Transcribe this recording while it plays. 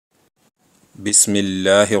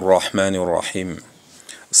bismillahi irrahmani irrahim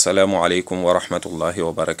asalaamualeykum wa rahmatullahi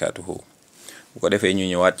wa barakatuhu bu ko defee ñu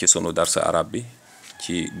ñëwaat ci sunu darsu arab bi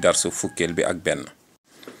ci darsu fukkeel bi ak benn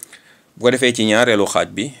bu ko defee ci ñaareelu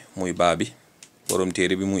xaaj bi muy baa bi borom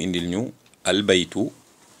téere bi mu indil ñu albaytu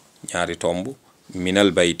ñaari tomb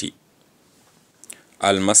minal bayti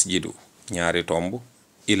al masjidu ñaari tomb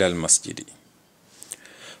ilal masjidi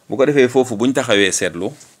bu ko defee foofu buñ taxawee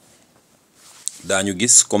seetlu daañu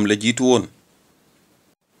gis comme la jiitu woon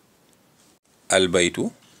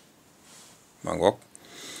albaytu ma ngoog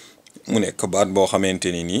mu nekk baat boo xamante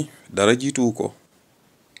ni nii dara jiituwu ko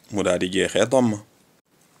mu daal di jeexee domm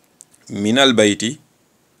minal bayti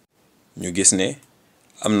ñu gis ne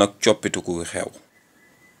am nag coppitu ku xew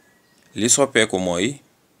li soppeeku mooy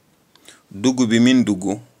dugg bi min dugg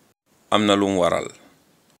am na lum waral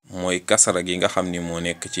mooy kasara gi nga xam ni moo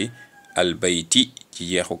nekk ci albayti ci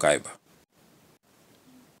jeexukaay ba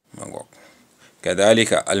ma ngoog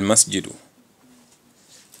kadalika almasjidu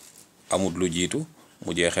amut lu jiitu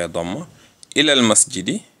mu jeexee domm ilal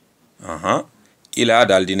masjidi ilaa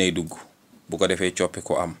daal dinay dugg bu ko defee coppi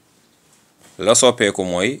ko am la soppeeku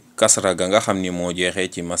mooy kasra ga nga xam ni moo jeexee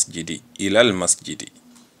ci masjidi ilal masjidi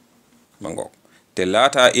ma ngoog te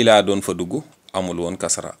laataa ilaa doon fa dugg amul woon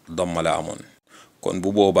kasra domma la amoon kon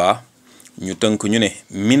bu boobaa ñu tënk ñu ne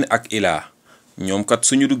min ak ilaa ñoom kat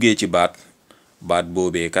suñu duggee ci baat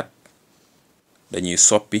boobee kat dañuy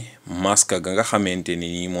soppi maska ga nga xamante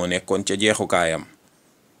ni nii moo nekkoon ca jeexukaayam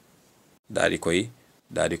daal di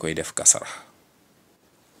koy def kasara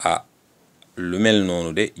lu mel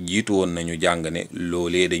noonu de jiitu woon nañu jàng ne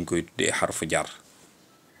loolee dañ koy tuddee xarfu jar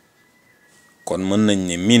kon mën nañ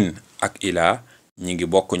ne min ak ilaa ñi ngi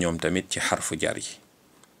bokk ñoom tamit ci xarfu jar yi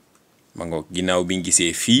ma ngoog ginnaaw biñ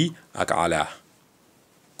gisee fii ak ala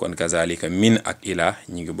kon kazalika min ak ilaa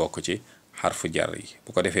ñi ngi bokk ci xarfu jar yi bu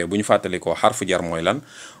ko defee bu ñu fàttalikoo xarfu jar mooy lan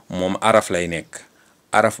moom araf lay nekk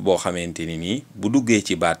araf boo xamante ni nii bu duggee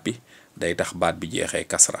ci baat bi day tax baat bi jeexee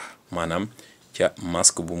kasra maanaam ca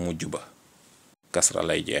masque bu mujj ba kasra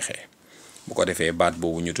lay jeexee bu ko defee baat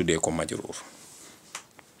boobu ñu tuddee ko majruur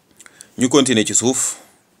ñu continuer ci suuf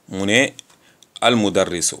mu ne al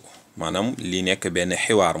mudarrisu maanaam li nekk benn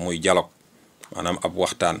xiwaar muy dialogue maanaam ab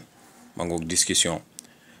waxtaan ma ngoog discussion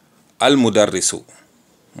al mudarrisu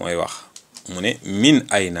mooy wax mu ne min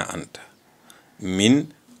ayna anta min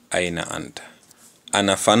ayna anta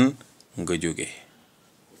ana fan nga jóge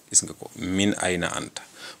gis nga ko min ayna anta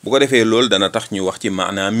bu ko defee loolu dana tax ñu wax ci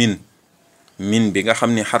maanaa min bi nga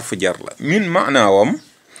xam ne xarfu jar la min maanaawam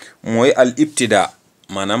mooy al ibtida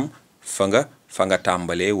maanaam fa nga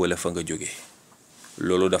tàmbalee wala fa nga jóge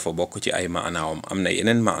loolu dafa bokk ci ay maanaawam am na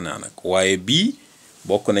yeneen maanaa nag waaye bii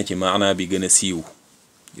bokk na ci maanaa bi gën a siiw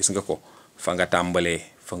gis nga ko fa nga tàmbalee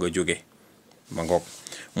fa nga jóge ma ngoog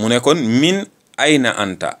mu ne kon min ayna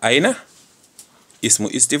anta ayna ismu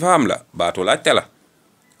istifham la baatu laajte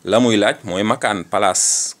la muy laaj mooy makaan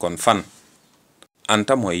place kon fan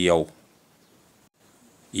anta mooy yow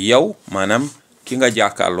maanaam ki nga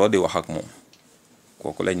jàkkaarloo di wax ak moom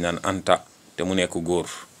kooku lañ naan anta te mu nekk góor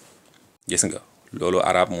gis nga loolu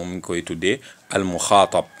arab moom ngi koy tuddee al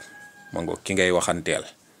muxaatab ma ngoog ki ngay waxanteel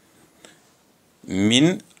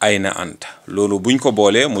min ayna anta loolu buñ ko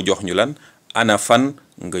boolee mu jox ñu lan ana fan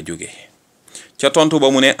nga jóge ca tontu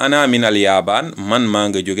ba mu ne ana minal yaabaan man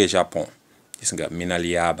maa nga jóge Japon gis nga minal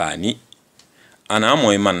yaabaani ana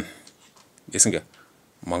mooy man gis nga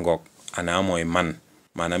ma ngoog ana mooy man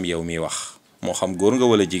maanaam yow mi wax moo xam góor nga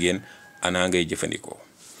wala jigéen ana ngay jëfandikoo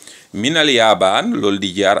minal yaabaan loolu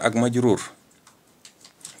di jaar ak majruur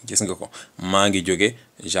gis nga ko maa ngi jóge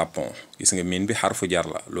Japon gis nga min bi xarfu jar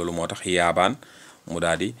la loolu moo tax yaabaan mu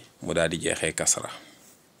daal di jeexee kasra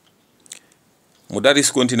mu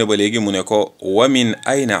daris continue ba léegi mu ne ko wa min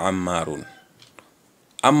ayna ammaarun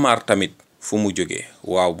ammaar tamit fu mu jógee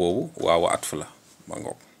waaw boobu waaw atf la ma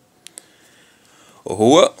ngoog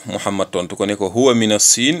huwa muhammad tontu ko ne ko huwa mina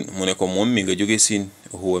siin mu ne ko moom mi nga jóge siin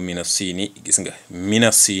huwa mina siini gis nga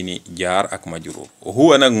mina siini jaar ak majruur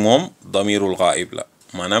huwa nag moom damirul ghaib la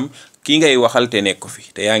maanaam ki ngay waxal te nekk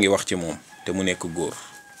fi te yaa ngi wax ci moom te mu nekk góor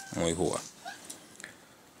mooy huwa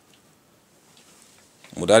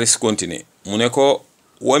mu daal di continuer mu ne ko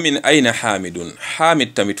wa min ayna xaamidun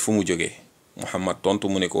xaamid tamit fu mu jógee muhammad tontu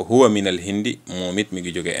mu ne ko huwa min al hindi moom it mi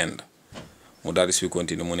ngi jóge Inde mu daal di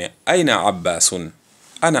continuer mu ne ayna abbaasun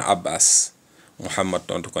ana abbas muhammad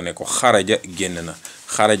tontu ko ne ko xaraja génn na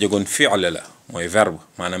xaraja gon fi'l la mooy verbe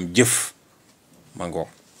maanaam jëf ma ngoo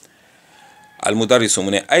al mudarrisu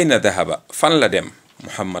mu ne ayna dahaba fan la dem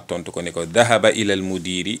muhammad tontu ko ne ko dahaba ilal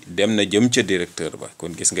mudiri dem na jëm ca directeur ba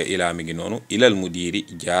kon gis nga ilaa mi ngi noonu ilal mudiri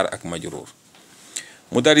jaar ak majruur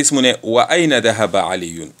mudaris mu ne wa ayna dahaba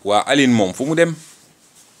aliyun waa alin moom fu mu dem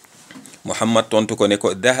Muhammad tontu ko ne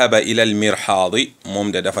ko dahaba ila al mirhaadi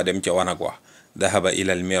moom de dafa dem ca wanag wa dahaba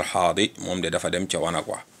ila al mirhaadi moom de dafa dem ca wanag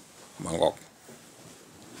wa ma ngoog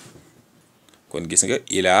kon gis nga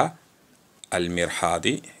ila al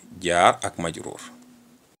mirhaadi jaar ak majruur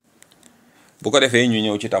bu ko defee ñu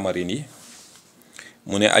ñëw ci tamarin yi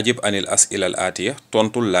mu ne ajib anil as'ila al atiya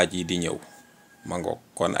tontul laaj yi di ñëw ma ngoog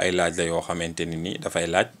kon ay laaj la yoo xamante ni dafay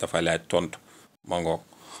laaj tontu ma ngoog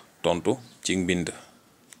tontu ci mbind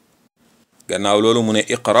gannaaw loolu mu ne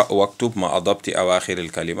iqra waktub ma adabti awaaxiril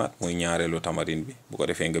kalimat muy ñaareelu tamarin bi bu ko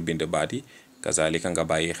defee nga bind baat yi kazalika nga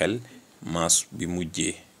bàyyi xel maas bi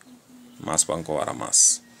mujjee maas ba nga ko war a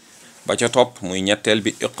maas ba ca topp muy ñetteel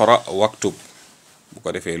bi iqra waktub bu ko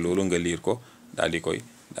defee loolu nga liir ko daal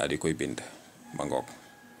di koy bind ba ngoog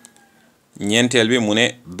ñeenteel bi mu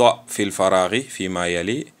ne do fil faraaxi fi ma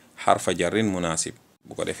yali xarfa jarrin munasib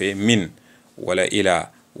bu ko defee min wala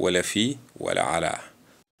ila wala fii wala ala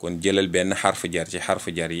kon jëlal benn xarfu jar ci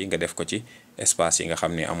xarfu jar yi nga def ko ci espace yi nga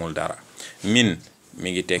xam ne amul dara min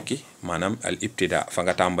mi ngi tekki maanaam al ibtida fa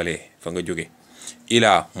nga tàmbalee fa nga jóge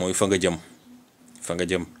ila mooy fa nga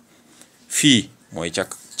jëm fii mooy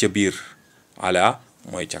ca biir ala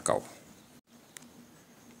mooy ca kaw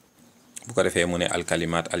bu ko defee mu ne al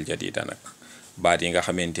kalimat al jadida nag baat yi nga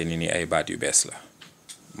xamante ni ay baat yu bees la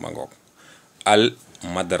ma ngoog al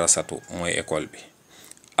madrasatu mooy école bi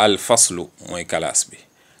al faslu mooy classe bi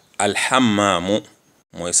al hammaamu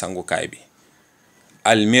mooy sangukaay bi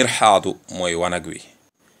al mirhaadu mooy wanag wi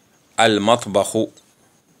al matbaxu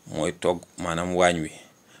mooy togg maanaam waañ wi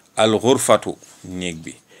al ghurfatu néeg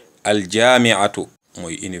bi al jaamiatu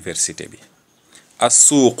mooy université bi as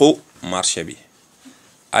suuqu marché bi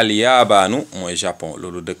al yaabaanu mooy japon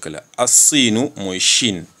loolu dëkk la as siinu mooy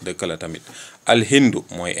Chine dëkk la tamit al hindu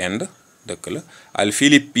mooy Inde dëkk la al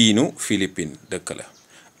philippinu Philippine dëkk la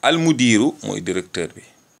al mudiiru mooy directeur bi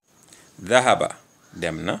dhahaba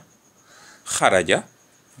dem na xaraja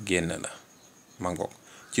génn na mangoog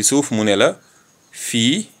ci suuf mu ne la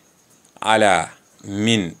fii ala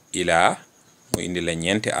min ila mu indi la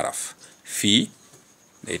ñeenti araf fii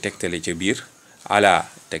day tegtale ca biir ala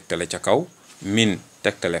tegtale ca kaw min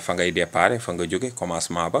tegtale fa ngay déparé fa nga jóge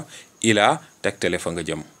commencement ba ila tegtale fa nga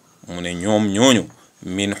jëm mu ne ñoom ñooñu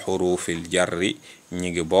min xurufil jarri ñi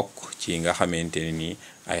ngi bokk ci nga xamante ne nii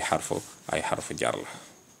ay xarfu jar la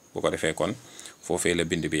bu ko defee kon foofee la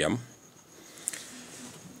bind bi yam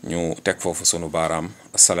ñu teg foofu sunu baaraam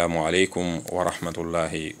asalaamu aleykum wa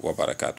rahmatullahi wa barakaatu